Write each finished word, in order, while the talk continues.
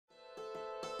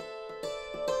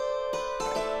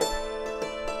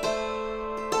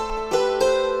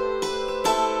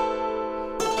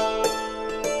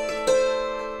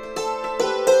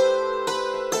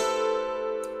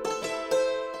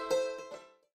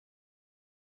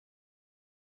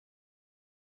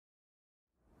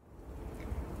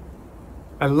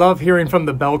I love hearing from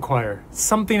the bell choir.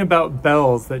 Something about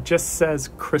bells that just says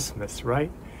Christmas,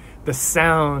 right? The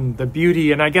sound, the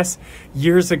beauty. And I guess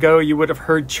years ago you would have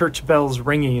heard church bells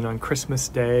ringing on Christmas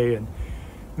Day. And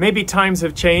maybe times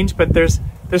have changed, but there's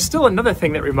still another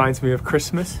thing that reminds me of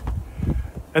Christmas.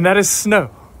 And that is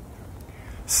snow.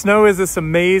 Snow is this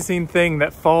amazing thing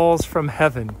that falls from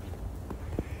heaven.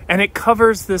 And it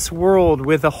covers this world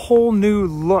with a whole new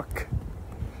look.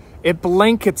 It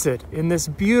blankets it in this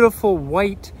beautiful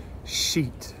white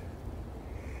sheet.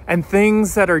 And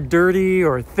things that are dirty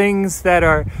or things that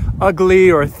are ugly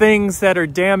or things that are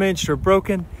damaged or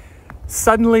broken,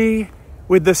 suddenly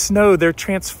with the snow, they're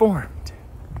transformed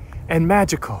and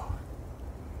magical.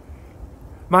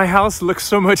 My house looks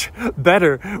so much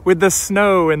better with the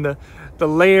snow and the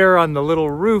layer on the little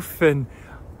roof and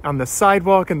on the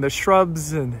sidewalk and the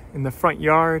shrubs and in the front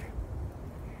yard.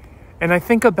 And I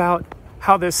think about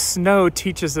how this snow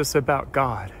teaches us about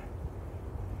God.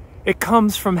 It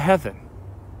comes from heaven.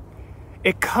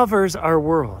 It covers our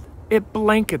world. It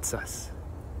blankets us.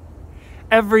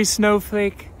 Every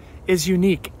snowflake is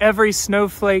unique. Every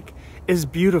snowflake is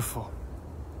beautiful.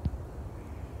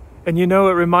 And you know,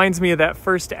 it reminds me of that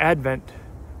first Advent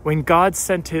when God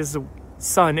sent his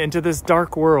Son into this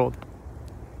dark world,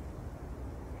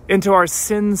 into our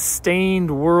sin-stained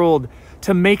world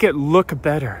to make it look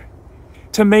better,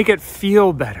 to make it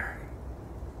feel better.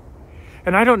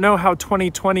 And I don't know how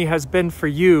 2020 has been for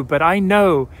you, but I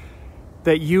know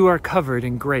that you are covered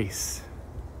in grace.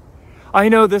 I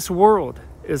know this world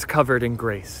is covered in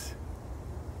grace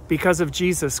because of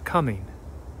Jesus coming,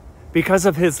 because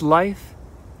of his life,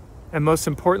 and most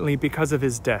importantly, because of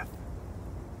his death.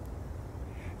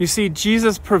 You see,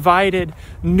 Jesus provided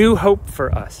new hope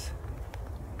for us.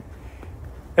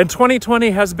 And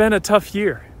 2020 has been a tough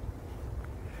year.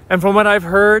 And from what I've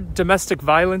heard, domestic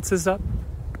violence is up,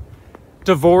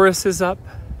 divorce is up,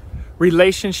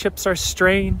 relationships are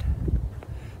strained,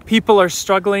 people are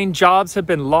struggling, jobs have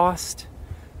been lost.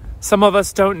 Some of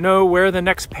us don't know where the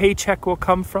next paycheck will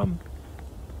come from.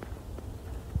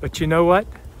 But you know what?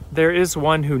 There is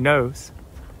one who knows.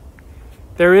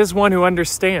 There is one who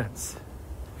understands.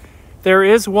 There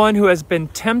is one who has been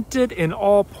tempted in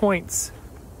all points,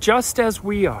 just as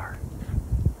we are.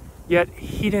 Yet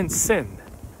he didn't sin.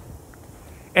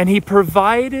 And he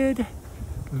provided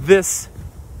this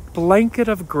blanket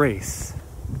of grace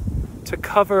to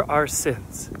cover our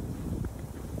sins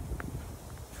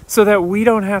so that we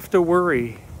don't have to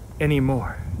worry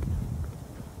anymore.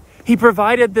 He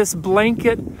provided this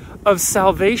blanket of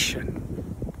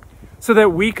salvation so that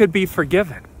we could be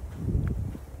forgiven.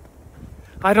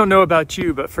 I don't know about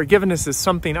you, but forgiveness is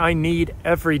something I need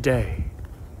every day.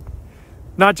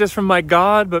 Not just from my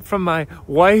God, but from my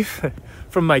wife,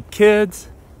 from my kids,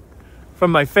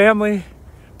 from my family,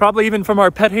 probably even from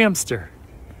our pet hamster.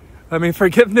 I mean,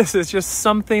 forgiveness is just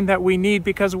something that we need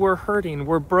because we're hurting,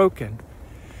 we're broken.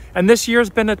 And this year's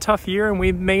been a tough year and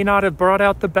we may not have brought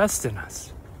out the best in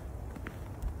us.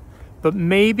 But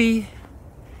maybe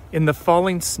in the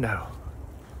falling snow,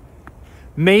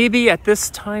 maybe at this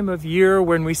time of year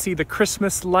when we see the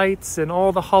Christmas lights and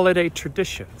all the holiday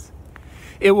traditions,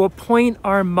 it will point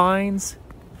our minds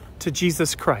to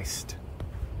Jesus Christ.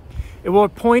 It will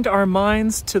point our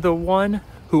minds to the one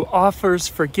who offers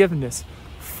forgiveness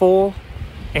full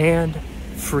and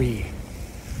free.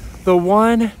 The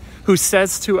one who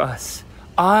says to us,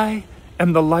 I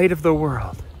am the light of the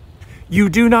world. You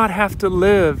do not have to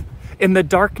live in the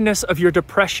darkness of your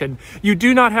depression. You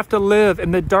do not have to live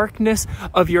in the darkness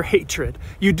of your hatred.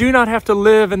 You do not have to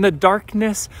live in the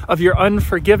darkness of your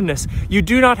unforgiveness. You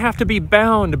do not have to be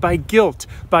bound by guilt,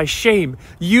 by shame.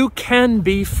 You can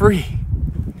be free.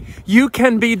 You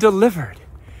can be delivered.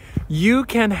 You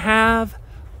can have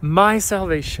my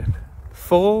salvation,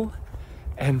 full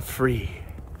and free,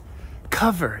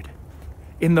 covered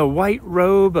in the white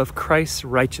robe of Christ's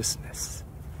righteousness.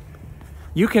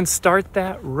 You can start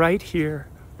that right here,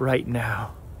 right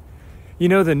now. You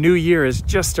know, the new year is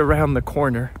just around the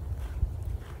corner.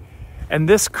 And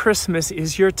this Christmas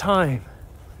is your time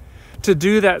to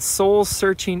do that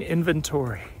soul-searching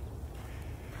inventory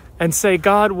and say,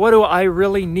 God, what do I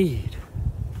really need?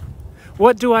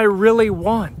 What do I really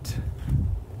want?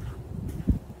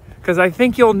 Because I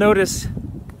think you'll notice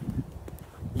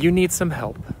you need some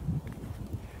help.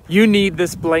 You need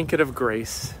this blanket of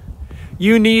grace.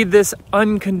 You need this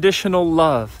unconditional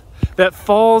love that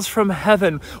falls from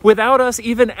heaven without us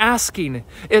even asking.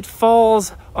 It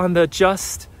falls on the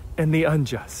just and the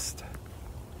unjust.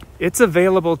 It's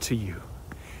available to you.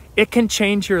 It can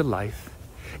change your life.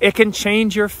 It can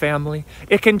change your family.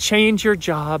 It can change your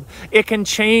job. It can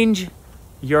change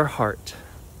your heart.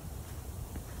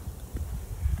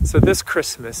 So this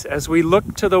Christmas, as we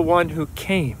look to the one who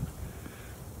came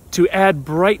to add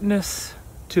brightness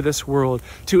to this world,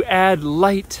 to add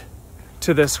light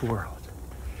to this world,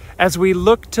 as we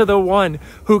look to the one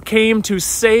who came to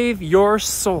save your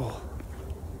soul,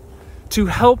 to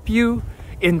help you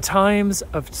in times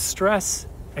of stress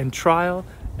and trial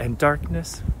and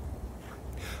darkness,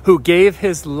 who gave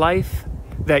his life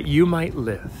that you might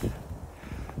live,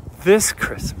 this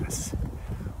Christmas,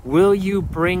 will you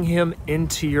bring him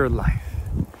into your life?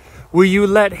 Will you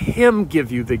let him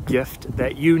give you the gift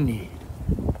that you need?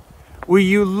 Will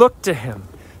you look to him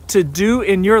to do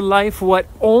in your life what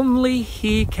only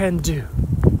he can do?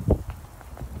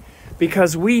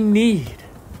 Because we need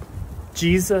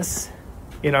Jesus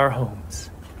in our homes.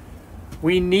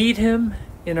 We need him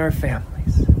in our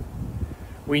families.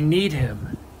 We need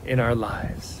him in our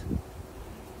lives.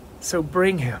 So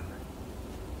bring him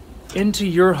into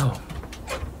your home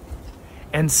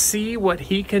and see what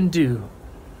he can do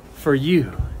for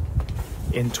you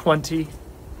in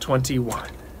 2021.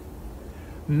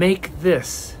 Make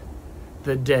this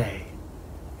the day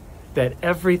that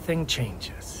everything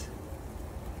changes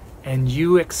and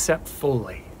you accept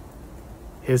fully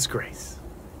his grace.